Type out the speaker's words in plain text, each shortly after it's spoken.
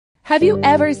Have you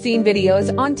ever seen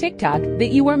videos on TikTok that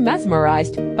you were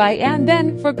mesmerized by and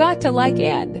then forgot to like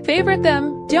and favorite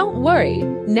them? Don't worry,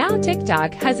 now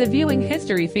TikTok has a viewing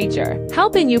history feature,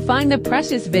 helping you find the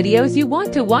precious videos you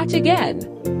want to watch again.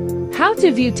 How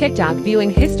to view TikTok viewing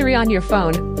history on your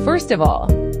phone? First of all,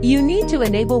 you need to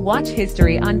enable watch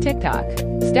history on TikTok.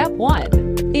 Step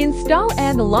 1. Install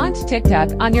and launch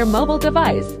TikTok on your mobile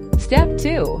device. Step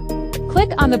 2.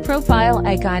 Click on the profile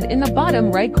icon in the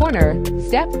bottom right corner.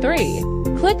 Step 3.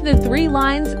 Click the 3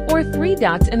 lines or 3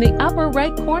 dots in the upper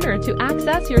right corner to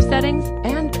access your settings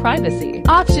and privacy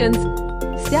options.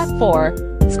 Step 4.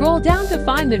 Scroll down to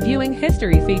find the viewing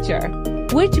history feature,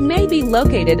 which may be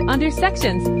located under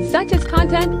sections such as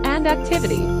content and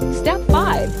activity. Step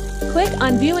 5. Click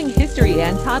on viewing history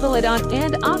and toggle it on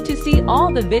and off to see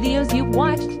all the videos you've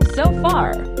watched so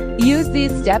far. Use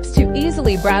these steps to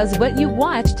easily browse what you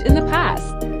watched in the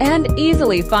past and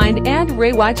easily find and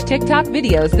rewatch TikTok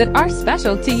videos that are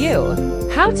special to you.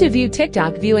 How to view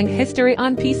TikTok viewing history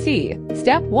on PC.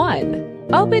 Step 1.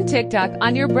 Open TikTok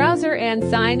on your browser and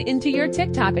sign into your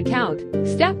TikTok account.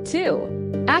 Step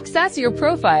 2. Access your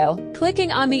profile.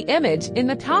 Clicking on the image in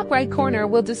the top right corner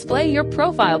will display your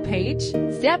profile page.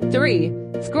 Step 3.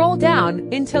 Scroll down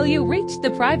until you reach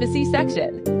the privacy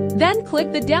section. Then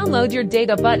click the download your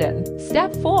data button.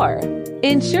 Step 4.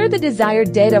 Ensure the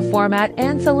desired data format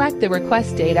and select the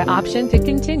request data option to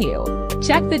continue.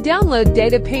 Check the download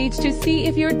data page to see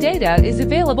if your data is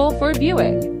available for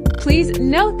viewing. Please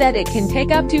note that it can take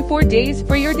up to 4 days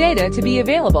for your data to be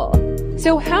available.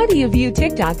 So how do you view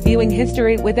TikTok viewing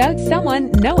history without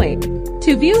someone knowing?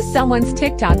 To view someone's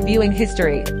TikTok viewing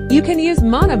history, you can use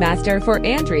MoniMaster for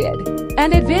Android,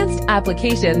 an advanced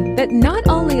application that not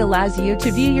only allows you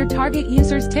to view your target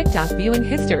user's TikTok viewing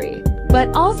history, but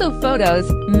also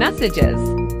photos, messages,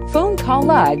 phone call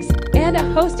logs, and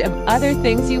a host of other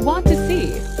things you want to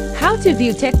see. How to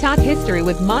view TikTok history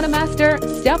with MoniMaster.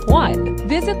 Step 1.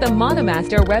 Visit the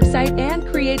MoniMaster website and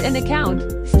create an account.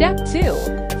 Step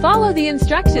 2. Follow the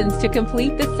instructions to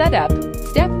complete the setup.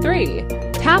 Step 3.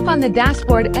 Tap on the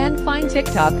dashboard and find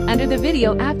TikTok under the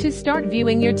video app to start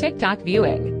viewing your TikTok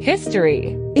viewing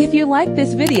history. If you like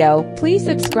this video, please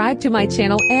subscribe to my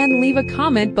channel and leave a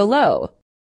comment below.